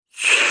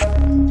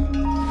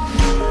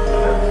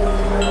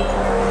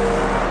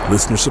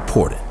Listener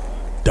supported.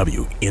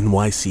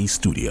 WNYC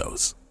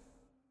Studios.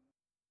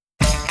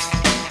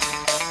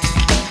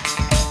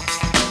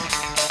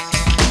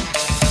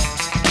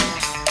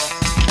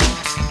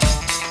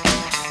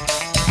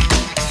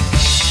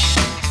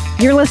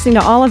 You're listening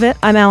to All of It.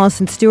 I'm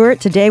Allison Stewart.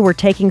 Today we're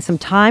taking some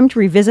time to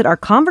revisit our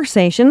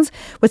conversations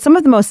with some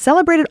of the most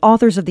celebrated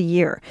authors of the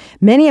year,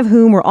 many of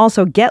whom were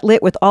also Get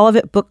Lit with All of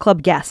It book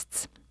club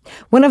guests.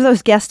 One of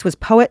those guests was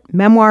poet,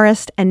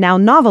 memoirist, and now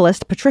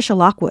novelist Patricia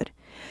Lockwood.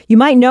 You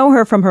might know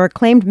her from her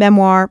acclaimed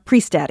memoir,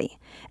 Priest Daddy.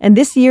 And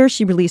this year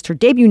she released her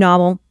debut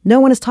novel,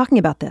 No One Is Talking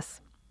About This.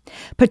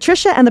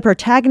 Patricia and the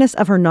protagonist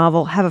of her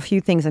novel have a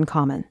few things in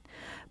common.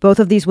 Both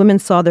of these women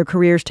saw their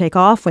careers take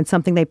off when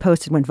something they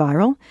posted went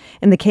viral.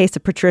 In the case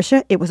of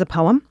Patricia, it was a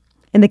poem.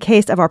 In the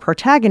case of our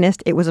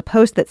protagonist, it was a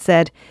post that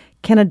said,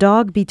 "Can a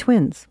dog be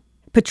twins?"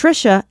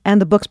 Patricia and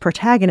the book's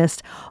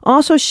protagonist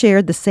also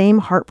shared the same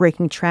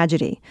heartbreaking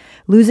tragedy,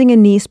 losing a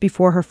niece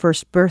before her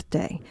first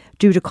birthday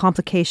due to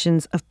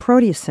complications of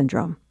Proteus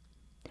syndrome.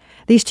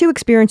 These two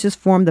experiences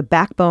form the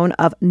backbone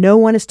of No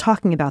One Is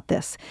Talking About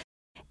This.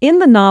 In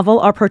the novel,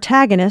 our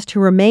protagonist, who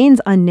remains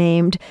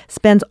unnamed,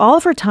 spends all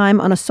of her time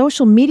on a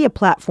social media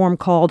platform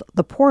called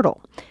The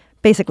Portal,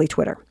 basically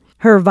Twitter.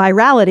 Her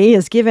virality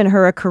has given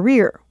her a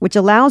career, which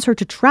allows her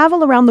to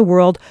travel around the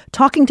world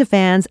talking to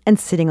fans and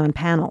sitting on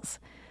panels.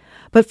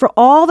 But for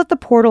all that The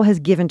Portal has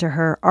given to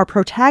her, our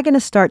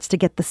protagonist starts to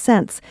get the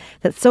sense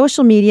that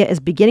social media is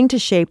beginning to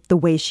shape the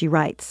way she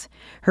writes,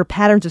 her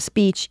patterns of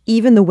speech,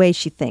 even the way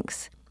she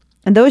thinks.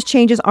 And those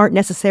changes aren't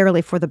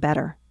necessarily for the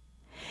better.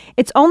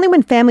 It's only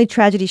when family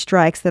tragedy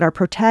strikes that our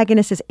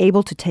protagonist is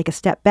able to take a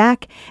step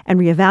back and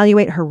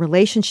reevaluate her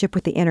relationship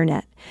with the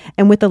internet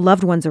and with the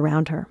loved ones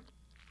around her.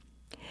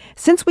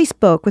 Since we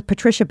spoke with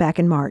Patricia back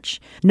in March,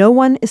 No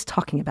One Is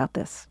Talking About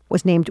This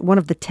was named one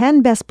of the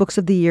 10 best books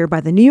of the year by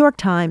the New York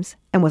Times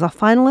and was a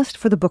finalist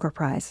for the Booker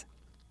Prize.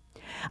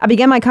 I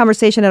began my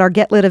conversation at our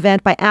Get Lit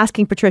event by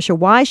asking Patricia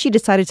why she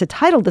decided to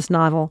title this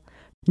novel,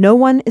 No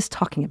One Is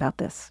Talking About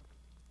This.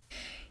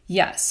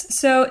 Yes.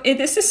 So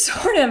this is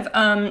sort of,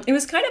 it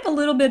was kind of a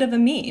little bit of a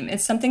meme.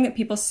 It's something that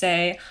people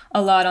say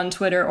a lot on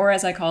Twitter, or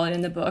as I call it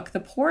in the book, the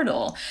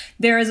portal.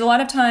 There is a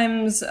lot of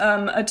times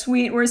a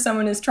tweet where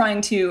someone is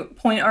trying to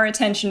point our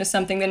attention to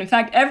something that, in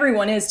fact,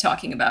 everyone is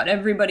talking about.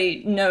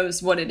 Everybody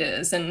knows what it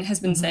is and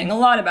has been saying a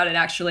lot about it,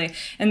 actually.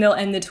 And they'll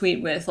end the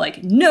tweet with,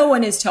 like, no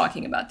one is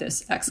talking about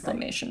this,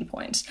 exclamation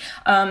point.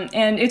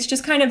 And it's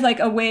just kind of like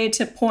a way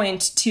to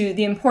point to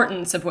the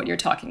importance of what you're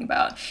talking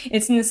about.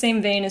 It's in the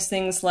same vein as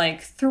things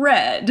like thread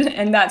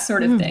and that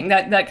sort of thing,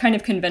 that kind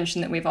of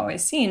convention that we've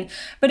always seen.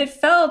 But it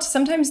felt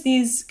sometimes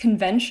these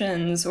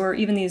conventions or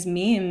even these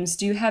memes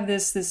do have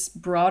this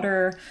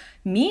broader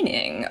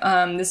meaning,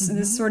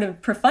 this sort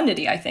of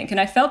profundity, I think. And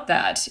I felt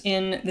that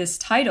in this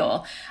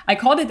title. I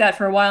called it that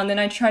for a while, and then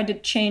I tried to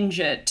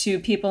change it to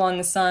People on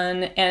the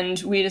Sun,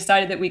 and we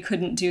decided that we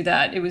couldn't do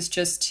that. It was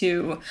just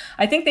too...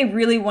 I think they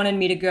really wanted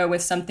me to go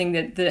with something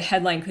that the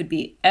headline could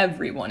be,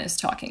 everyone is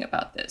talking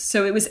about this.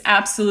 So it was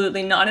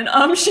absolutely not an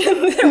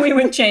option that we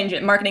would change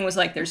it. Marketing was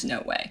like, there's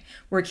no way.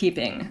 We're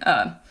keeping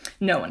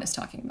no one is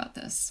talking about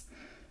this.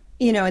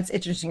 You know, it's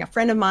interesting. A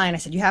friend of mine, I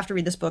said, you have to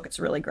read this book. It's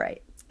really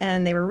great.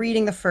 And they were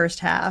reading the first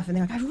half, and they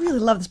were like, I really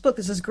love this book.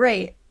 This is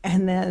great.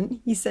 And then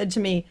he said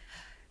to me,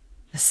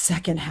 the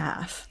second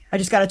half. I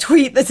just got a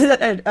tweet that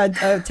said,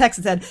 a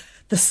text that said,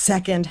 the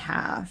second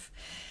half.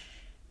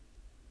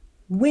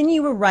 When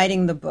you were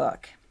writing the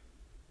book,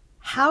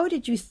 how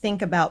did you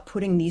think about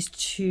putting these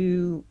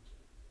two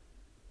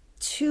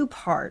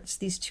parts,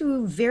 these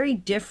two very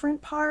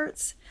different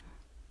parts?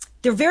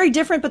 They're very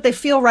different, but they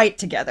feel right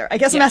together. I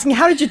guess I'm asking,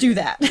 how did you do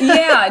that?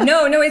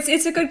 No,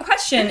 it's a good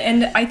question.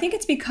 And I think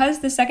it's because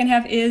the second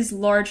half is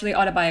largely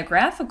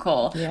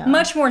autobiographical,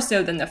 much more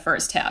so than the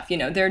first half. You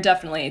know, there are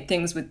definitely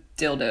things with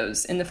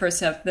dildos in the first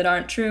half that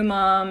aren't true,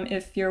 Mom,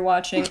 if you're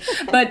watching.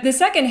 But the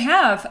second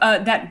half,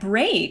 that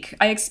break,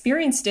 I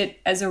experienced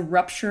it as a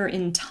rupture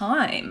in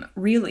time,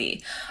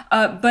 really.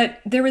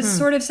 But there was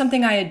sort of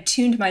something I had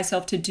tuned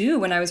myself to do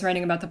when I was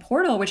writing about the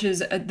portal, which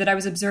is that I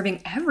was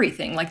observing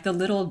everything, like the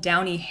little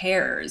downy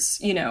hairs,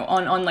 you know,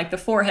 on like the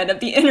forehead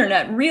of the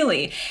internet,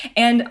 really.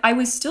 And I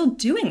was still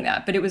doing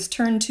that, but it was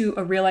turned to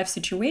a real life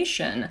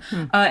situation.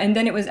 And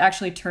then it was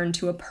actually turned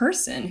to a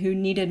person who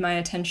needed my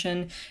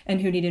attention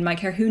and who needed my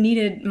care, who needed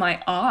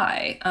my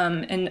eye.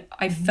 And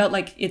I felt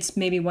like it's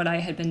maybe what I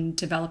had been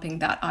developing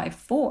that eye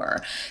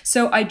for.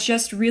 So I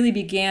just really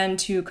began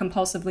to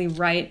compulsively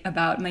write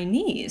about my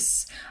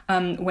niece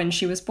when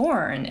she was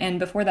born. And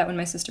before that, when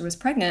my sister was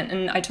pregnant.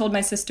 And I told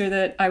my sister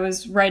that I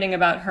was writing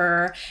about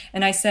her.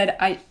 And I said,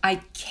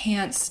 I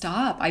can't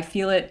stop. I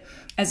feel it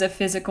as a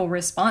physical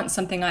response,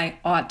 something I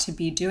ought to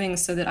be doing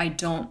so that I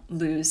don't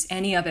lose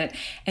any of it.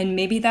 And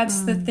maybe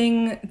that's the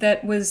thing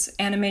that was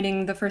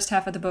animating the first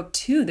half of the book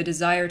too, the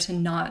desire to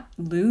not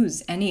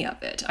lose any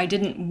of it.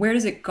 Where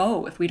does it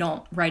go if we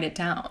don't write it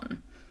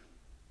down?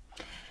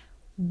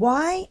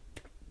 Why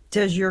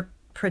does your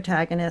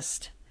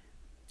protagonist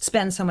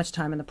spend so much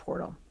time in the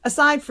portal?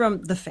 Aside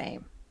from the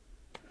fame,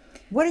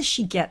 what does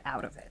she get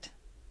out of it?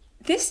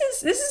 This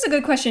is a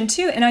good question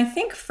too, and I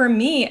think for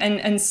me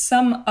and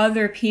some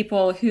other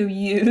people who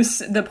use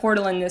the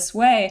portal in this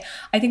way,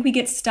 I think we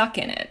get stuck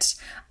in it.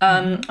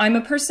 I'm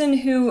a person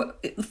who,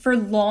 for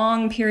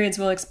long periods,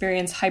 will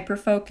experience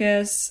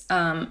hyperfocus.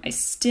 I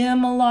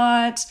stim a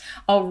lot.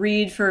 I'll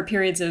read for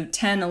periods of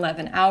 10,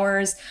 11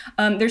 hours.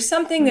 There's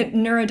something that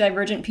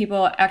neurodivergent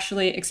people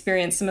actually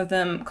experience, some of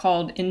them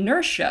called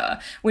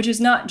inertia, which is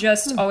not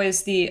just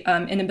always the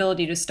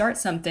inability to start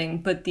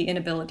something, but the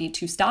inability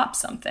to stop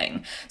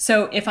something.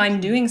 So if I'm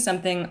doing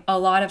something, a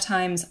lot of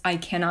times I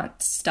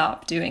cannot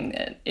stop doing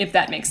it, if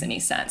that makes any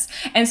sense.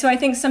 And so I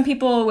think some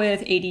people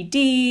with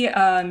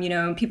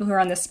ADD, people who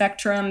are on the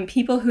spectrum,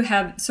 people who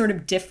have sort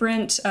of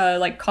different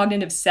like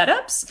cognitive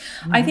setups,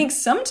 I think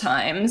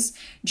sometimes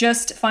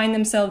just find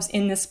themselves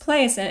in this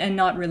place and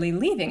not really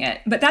leaving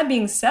it. But that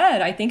being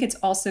said, I think it's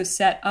also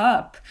set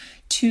up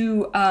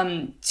to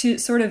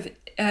sort of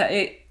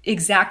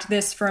exact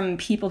this from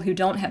people who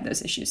don't have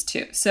those issues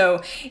too.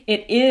 So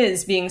it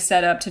is being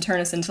set up to turn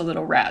us into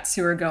little rats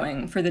who are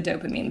going for the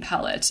dopamine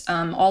pellet.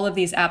 All of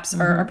these apps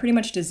are pretty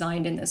much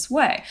designed in this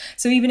way.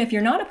 So even if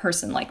you're not a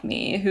person like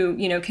me who,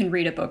 can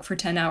read a book for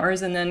 10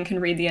 hours and then can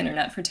read the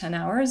internet for 10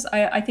 hours,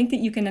 I think that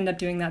you can end up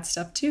doing that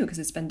stuff too, because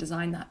it's been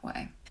designed that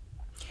way.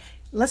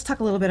 Let's talk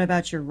a little bit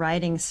about your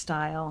writing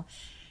style.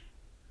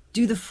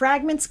 Do the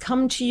fragments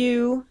come to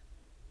you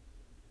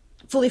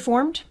fully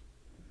formed?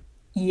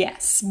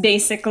 Yes,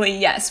 basically,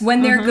 yes.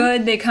 When they're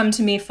good, they come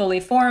to me fully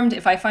formed.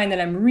 If I find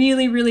that I'm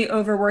really, really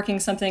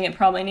overworking something, it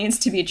probably needs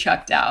to be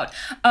chucked out.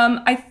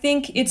 I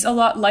think it's a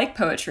lot like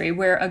poetry,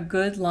 where a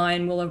good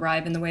line will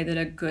arrive in the way that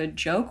a good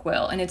joke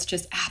will. And it's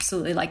just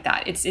absolutely like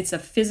that. It's a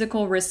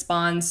physical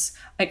response.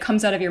 It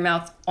comes out of your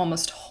mouth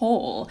almost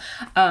whole.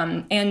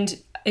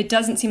 And it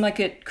doesn't seem like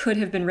it could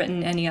have been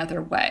written any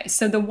other way.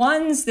 So the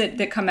ones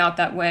that come out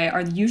that way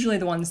are usually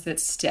the ones that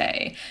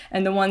stay.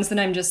 And the ones that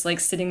I'm just like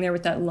sitting there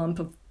with that lump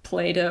of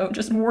Play-Doh,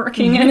 just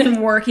working it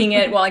and working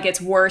it while it gets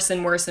worse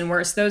and worse and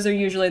worse. Those are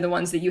usually the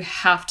ones that you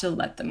have to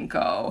let them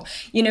go.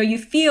 You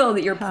feel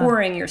that you're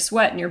pouring your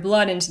sweat and your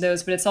blood into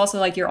those, but it's also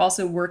like you're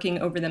also working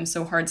over them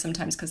so hard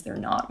sometimes because they're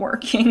not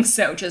working.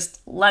 So just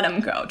let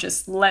them go.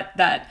 Just let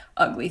that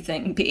ugly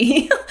thing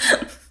be.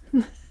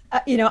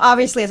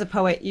 Obviously as a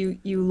poet,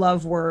 you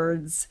love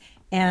words,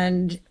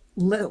 and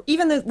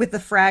with the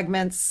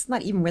fragments,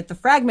 not even with the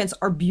fragments,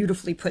 are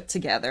beautifully put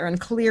together, and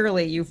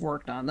clearly you've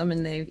worked on them,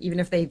 and even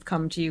if they've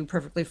come to you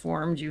perfectly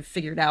formed, you've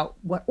figured out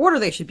what order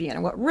they should be in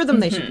and what rhythm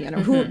they should be in,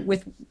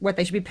 and what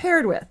they should be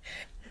paired with.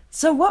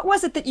 So what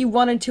was it that you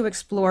wanted to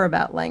explore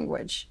about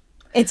language?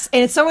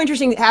 It's so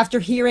interesting after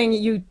hearing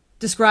you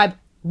describe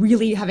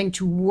really having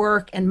to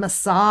work and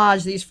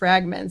massage these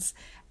fragments,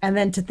 and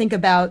then to think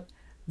about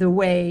the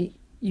way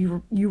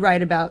you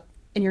write about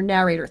and your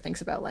narrator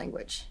thinks about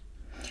language.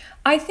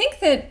 I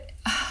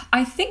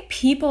think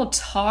people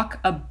talk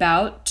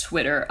about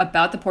Twitter,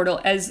 about the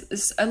portal,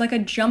 as like a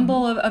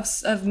jumble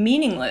of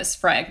meaningless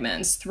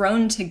fragments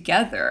thrown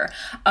together.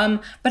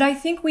 But I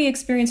think we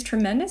experience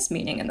tremendous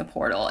meaning in the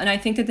portal. And I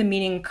think that the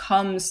meaning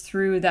comes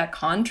through that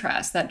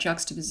contrast, that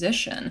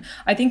juxtaposition.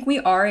 I think we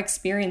are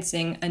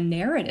experiencing a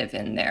narrative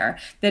in there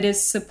that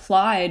is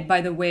supplied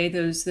by the way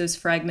those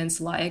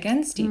fragments lie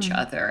against each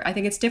other. I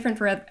think it's different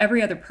for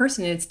every other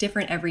person. It's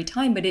different every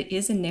time, but it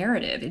is a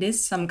narrative. It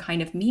is some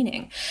kind of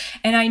meaning.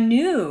 And I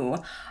knew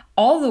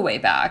all the way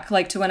back,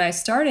 like to when I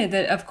started,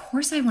 that of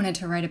course I wanted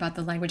to write about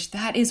the language.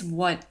 That is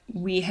what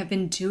we have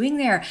been doing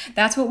there.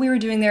 That's what we were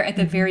doing there at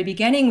the very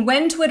beginning,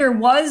 when Twitter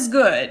was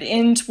good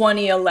in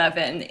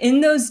 2011,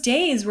 in those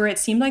days where it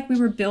seemed like we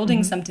were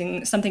building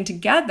something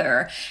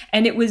together,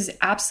 and it was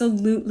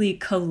absolutely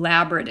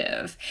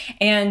collaborative.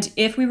 And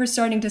if we were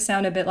starting to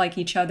sound a bit like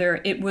each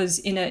other, it was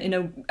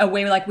in a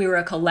way like we were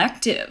a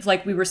collective,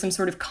 like we were some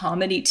sort of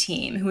comedy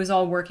team who was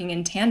all working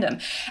in tandem.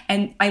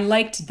 And I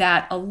liked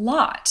that a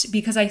lot,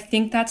 because I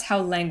think that's how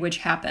language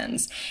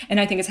happens. And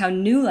I think it's how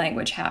new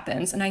language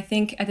happens. And I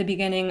think at the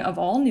beginning of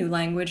all new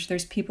language,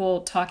 there's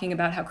people talking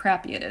about how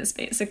crappy it is,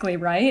 basically,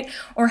 right?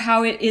 Or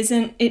how it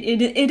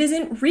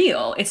isn't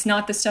real. It's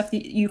not the stuff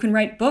that you can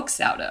write books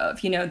out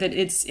of, that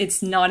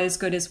it's not as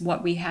good as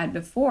what we had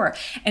before.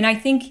 And I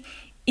think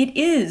it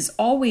is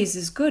always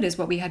as good as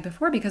what we had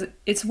before, because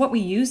it's what we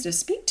use to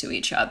speak to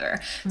each other.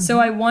 So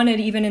I wanted,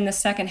 even in the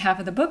second half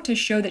of the book, to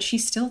show that she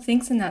still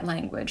thinks in that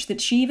language, that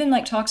she even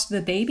talks to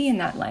the baby in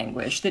that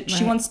language, that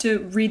she wants to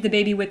read the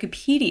baby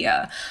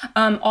Wikipedia.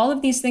 All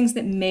of these things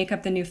that make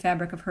up the new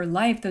fabric of her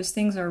life, those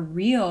things are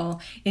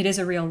real. It is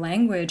a real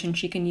language, and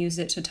she can use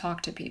it to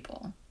talk to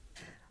people.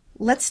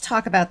 Let's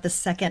talk about the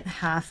second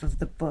half of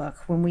the book,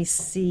 when we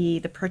see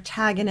the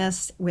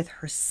protagonist with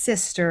her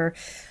sister,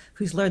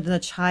 who's learned that the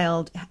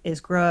child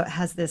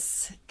has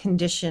this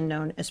condition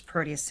known as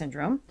Proteus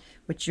syndrome,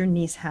 which your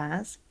niece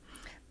has.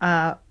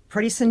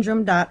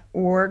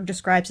 ProteusSyndrome.org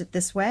describes it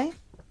this way.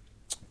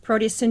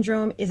 Proteus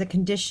syndrome is a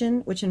condition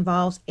which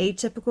involves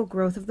atypical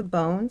growth of the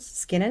bones,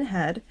 skin, and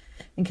head,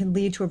 and can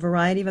lead to a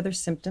variety of other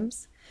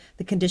symptoms.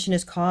 The condition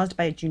is caused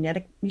by a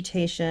genetic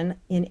mutation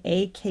in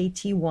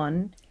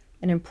AKT1,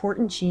 an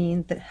important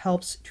gene that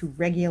helps to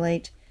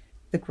regulate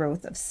the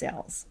growth of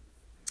cells.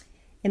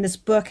 In this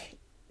book,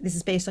 this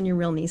is based on your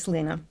real niece,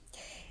 Lena,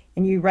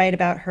 and you write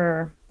about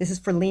her. This is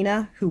for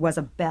Lena, who was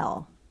a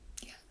belle.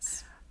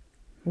 Yes.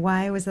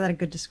 Why was that a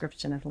good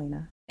description of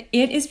Lena?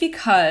 It is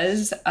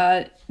because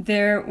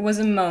there was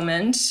a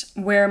moment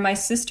where my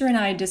sister and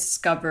I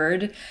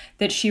discovered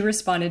that she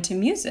responded to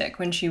music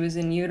when she was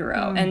in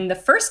utero. And the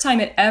first time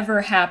it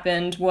ever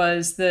happened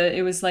was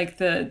like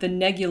the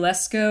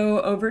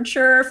Negulesco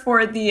overture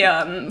for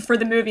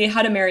the movie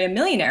How to Marry a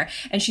Millionaire.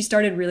 And she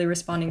started really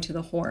responding to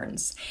the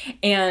horns.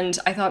 And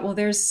I thought, well,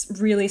 there's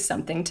really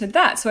something to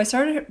that. So I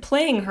started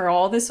playing her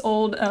all this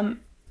old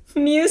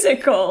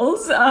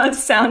musicals,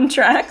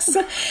 soundtracks,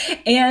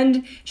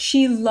 and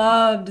she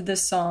loved the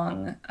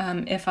song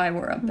If I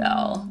Were a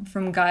Belle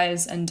from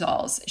Guys and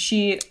Dolls.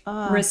 She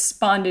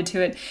responded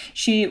to it.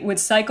 She would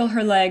cycle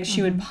her legs,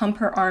 she would pump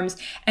her arms,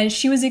 and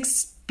she was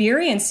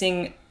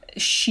experiencing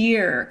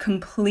sheer,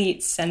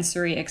 complete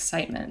sensory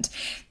excitement.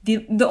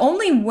 The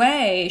only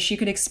way she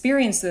could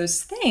experience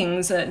those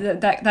things,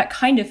 that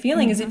kind of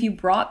feeling, is if you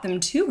brought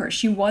them to her.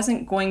 She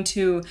wasn't going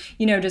to,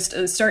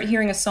 just start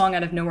hearing a song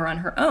out of nowhere on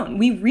her own.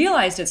 We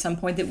realized at some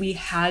point that we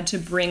had to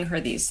bring her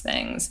these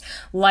things,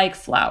 like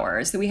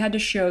flowers, that we had to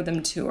show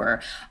them to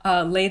her,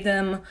 lay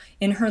them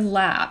in her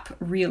lap,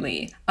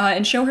 really,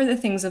 and show her the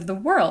things of the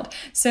world.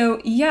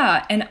 So,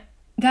 yeah, and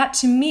that,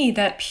 to me,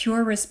 that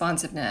pure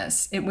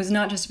responsiveness, it was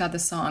not just about the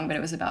song, but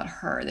it was about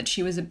her, that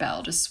she was a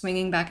bell just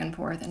swinging back and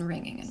forth and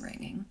ringing and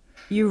ringing.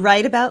 You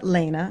write about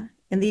Lena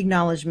in the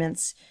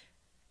acknowledgments.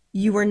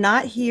 You were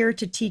not here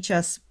to teach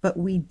us, but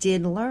we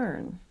did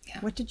learn. Yeah.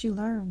 What did you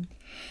learn?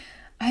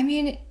 I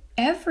mean,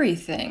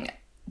 everything.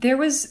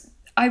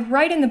 I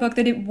write in the book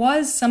that it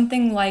was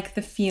something like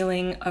the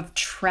feeling of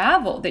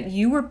travel, that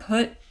you were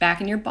put back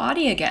in your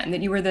body again,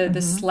 that you were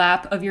the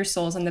slap of your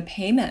soles on the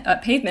pavement,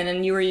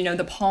 and you were,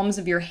 the palms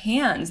of your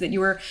hands, that you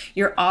were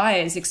your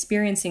eyes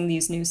experiencing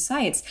these new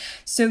sights.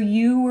 So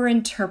you were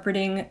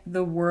interpreting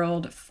the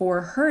world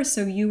for her.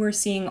 So you were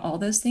seeing all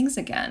those things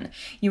again.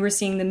 You were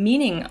seeing the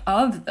meaning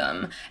of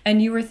them,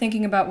 and you were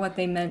thinking about what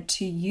they meant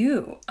to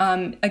you.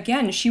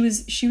 Again, she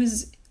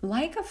was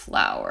like a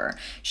flower.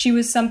 She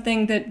was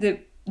something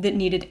that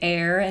needed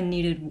air and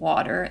needed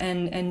water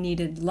and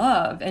needed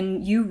love.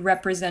 And you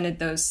represented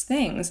those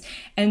things.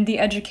 And the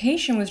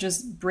education was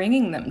just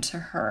bringing them to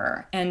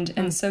her.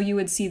 And so you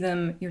would see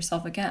them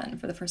yourself again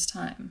for the first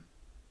time.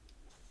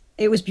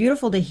 It was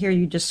beautiful to hear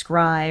you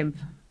describe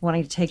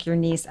wanting to take your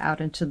niece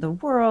out into the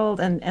world.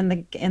 And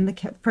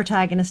the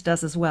protagonist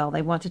does as well.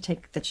 They want to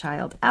take the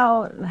child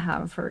out and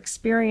have her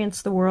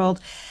experience the world.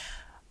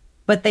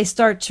 But they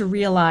start to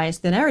realize,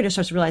 the narrator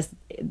starts to realize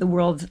the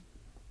world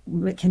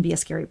can be a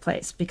scary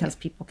place because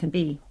people can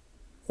be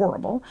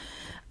horrible.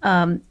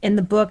 In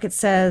the book, it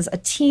says, a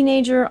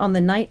teenager on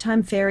the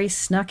nighttime ferry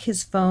snuck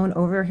his phone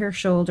over her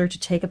shoulder to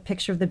take a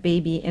picture of the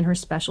baby in her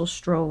special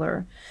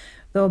stroller.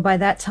 Though by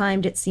that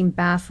time it seemed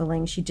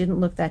baffling. She didn't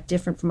look that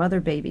different from other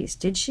babies,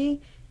 did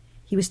she?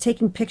 He was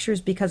taking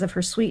pictures because of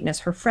her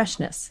sweetness, her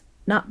freshness,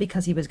 not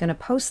because he was going to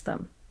post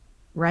them,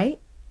 right?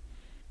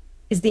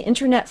 Is the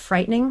internet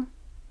frightening?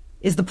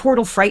 Is the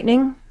portal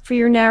frightening for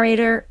your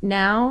narrator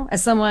now,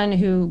 as someone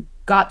who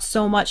got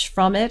so much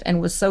from it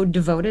and was so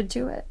devoted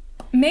to it?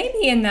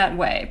 Maybe in that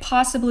way,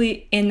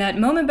 possibly in that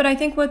moment, but I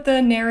think what the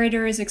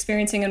narrator is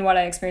experiencing and what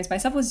I experienced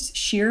myself was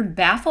sheer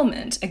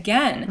bafflement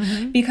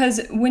again,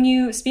 because when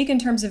you speak in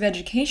terms of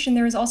education,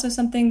 there is also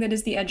something that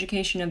is the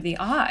education of the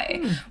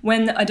eye.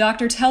 When a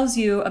doctor tells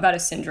you about a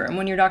syndrome,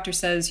 when your doctor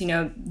says,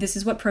 this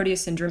is what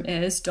Proteus syndrome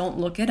is, don't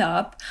look it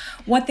up,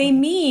 what they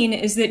mean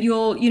is that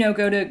you'll,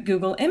 go to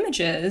Google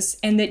Images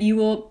and that you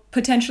will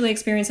potentially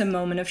experience a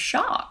moment of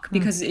shock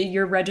because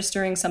you're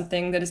registering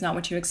something that is not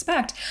what you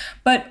expect.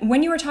 But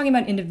when you are talking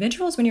about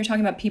individuals, when you're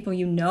talking about people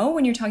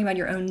when you're talking about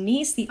your own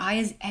niece, the eye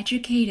is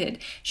educated.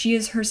 She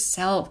is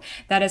herself.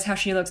 That is how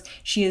she looks.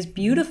 She is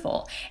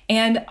beautiful.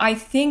 And I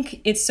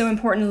think it's so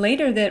important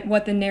later that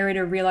what the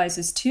narrator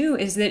realizes too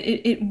is that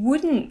it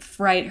wouldn't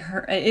frighten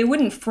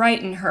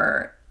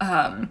her.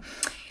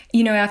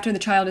 After the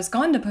child is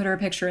gone, to put her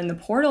picture in the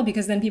portal,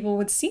 because then people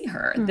would see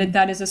her,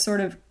 that is a sort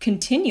of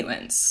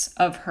continuance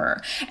of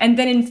her. And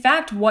then, in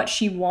fact, what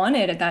she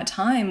wanted at that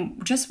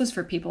time just was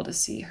for people to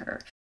see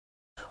her.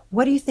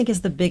 What do you think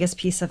is the biggest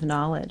piece of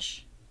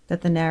knowledge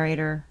that the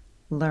narrator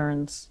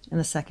learns in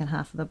the second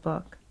half of the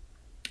book?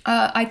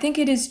 I think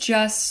it is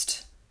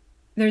just,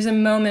 there's a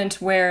moment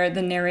where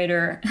the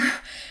narrator...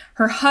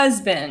 her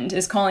husband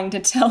is calling to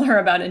tell her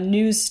about a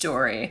news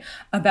story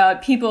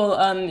about people,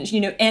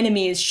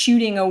 enemies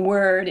shooting a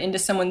word into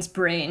someone's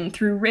brain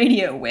through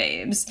radio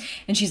waves.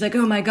 And she's like,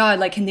 oh my God,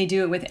 can they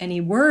do it with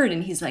any word?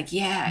 And he's like,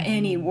 yeah,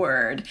 any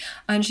word.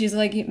 And she's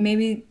like,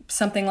 maybe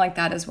something like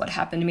that is what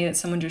happened to me, that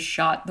someone just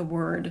shot the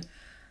word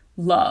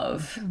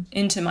love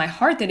into my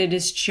heart, that it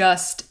is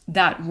just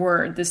that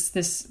word,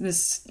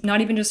 this,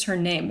 not even just her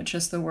name, but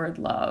just the word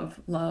love,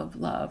 love,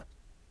 love.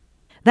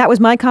 That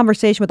was my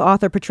conversation with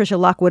author Patricia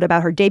Lockwood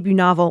about her debut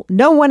novel,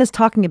 No One Is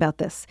Talking About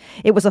This.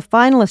 It was a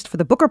finalist for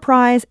the Booker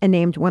Prize and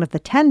named one of the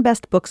 10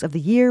 best books of the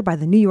year by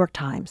the New York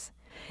Times.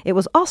 It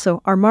was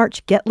also our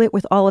March Get Lit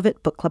with All of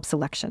It book club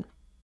selection.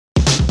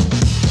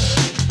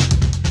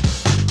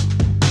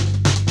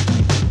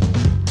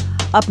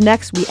 Up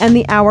next, we end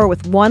the hour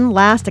with one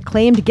last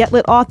acclaimed Get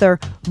Lit author.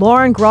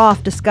 Lauren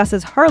Groff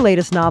discusses her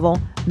latest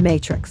novel,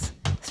 Matrix.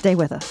 Stay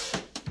with us.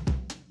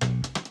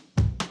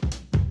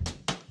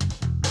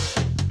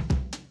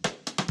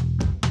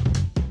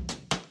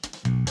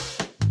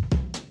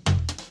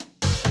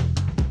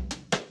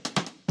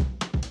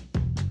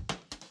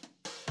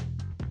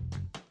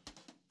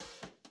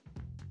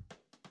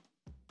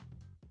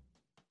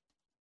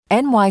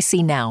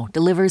 NYC Now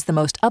delivers the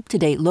most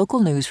up-to-date local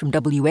news from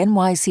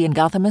WNYC and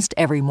Gothamist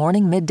every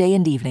morning, midday,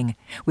 and evening.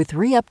 With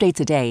 3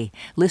 updates a day,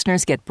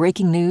 listeners get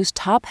breaking news,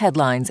 top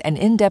headlines, and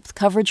in-depth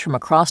coverage from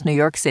across New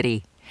York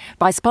City.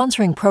 By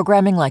sponsoring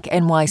programming like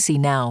NYC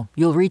Now,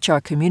 you'll reach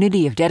our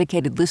community of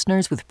dedicated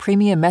listeners with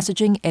premium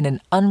messaging and an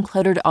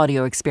uncluttered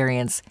audio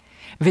experience.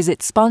 Visit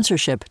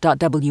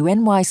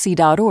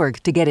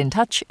sponsorship.wnyc.org to get in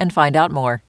touch and find out more.